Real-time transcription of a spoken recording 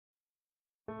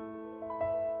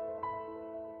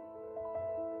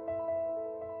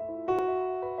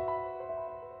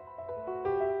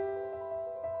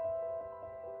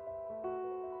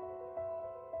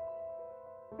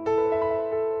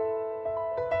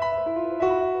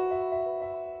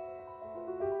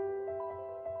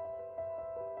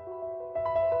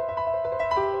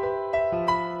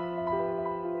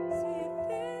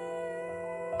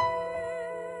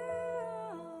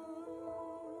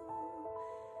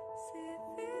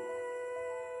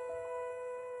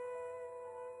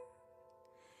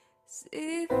Si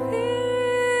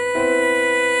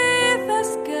dices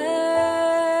que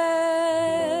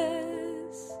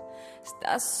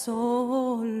estás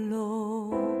solo,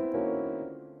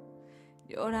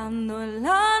 llorando en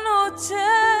la noche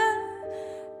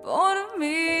por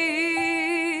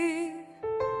mí,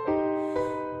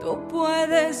 tú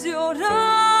puedes llorarme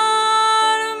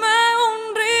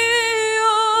un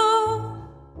río,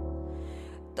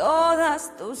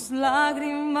 todas tus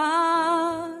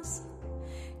lágrimas,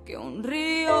 que un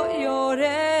río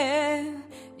lloré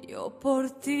yo por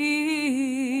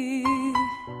ti.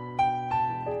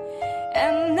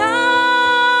 And now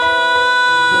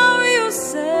you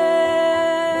say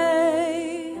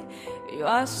you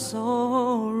are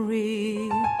sorry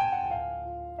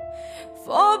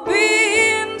for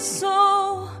being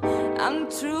so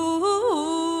untrue.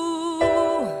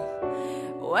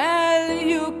 Well,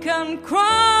 you can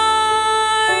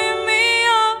cry me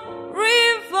a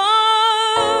river,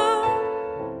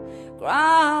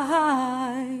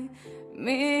 cry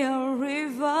me a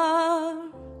river.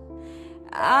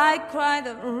 I cried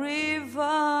a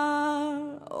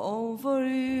river over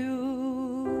you.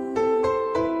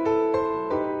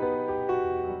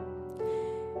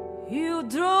 You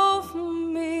drove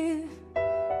me,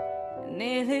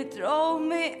 nearly drove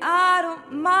me out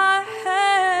of my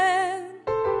head,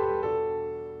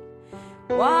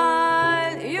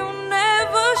 while you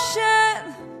never shed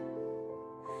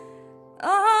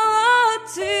a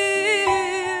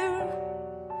tear.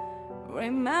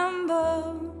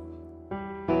 Remember,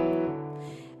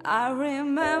 I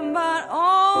remember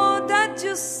all that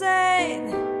you said.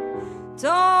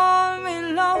 Told me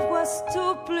love was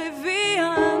too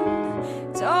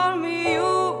plebeian. Told me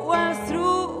you were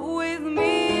through with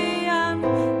me, and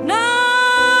now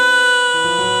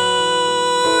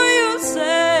you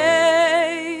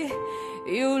say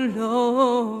you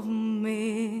love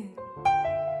me.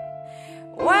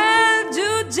 Well,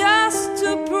 do just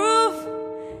to prove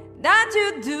that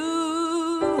you do.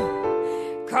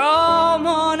 Come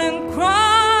on and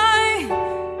cry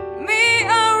me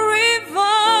a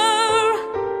river.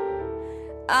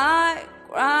 I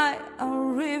cry a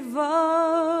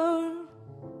river.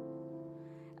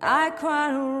 I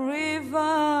cry a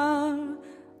river,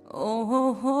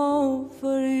 oh,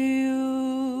 for you.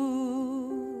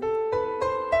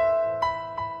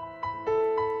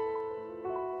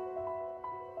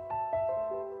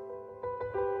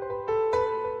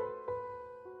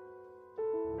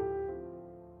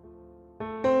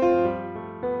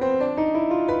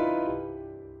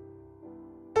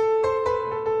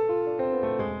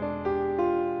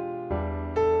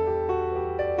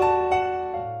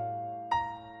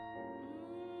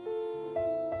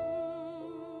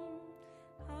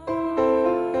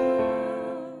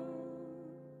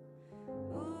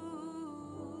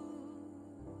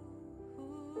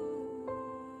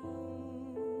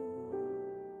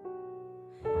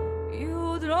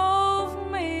 You drove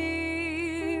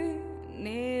me,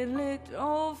 nearly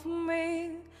drove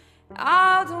me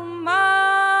out of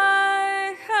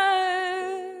my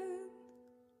head,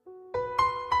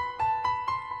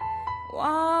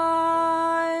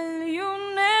 while you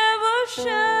never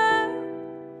shed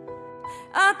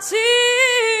a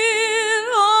tear.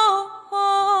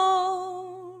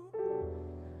 Oh,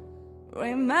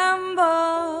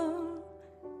 remember,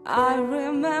 I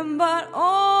remember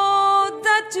all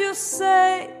that you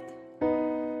said.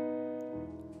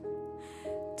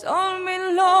 Told me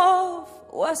love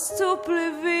was too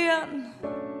plebeian.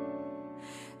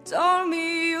 Told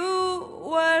me you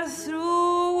were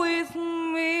through with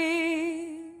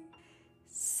me.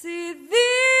 Si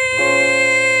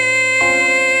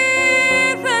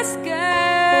dices que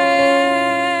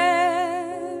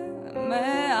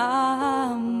me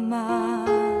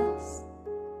amas,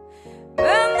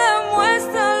 ven,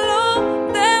 demuéstralo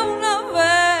de una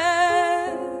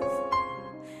vez.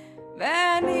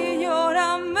 Ven y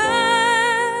llórame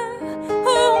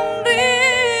un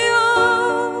río,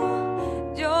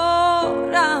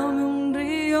 llórame un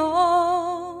río.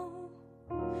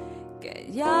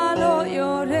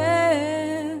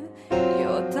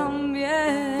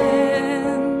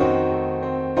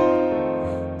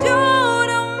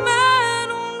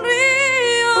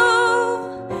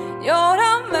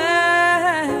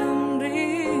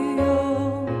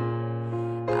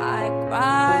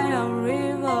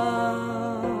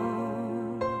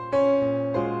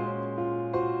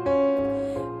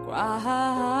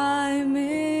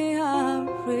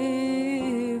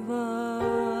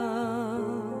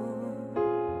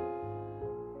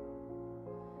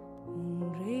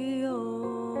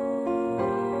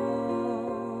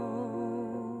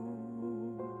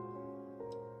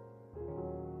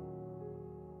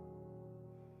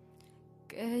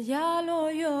 ya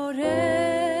lo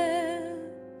lloré.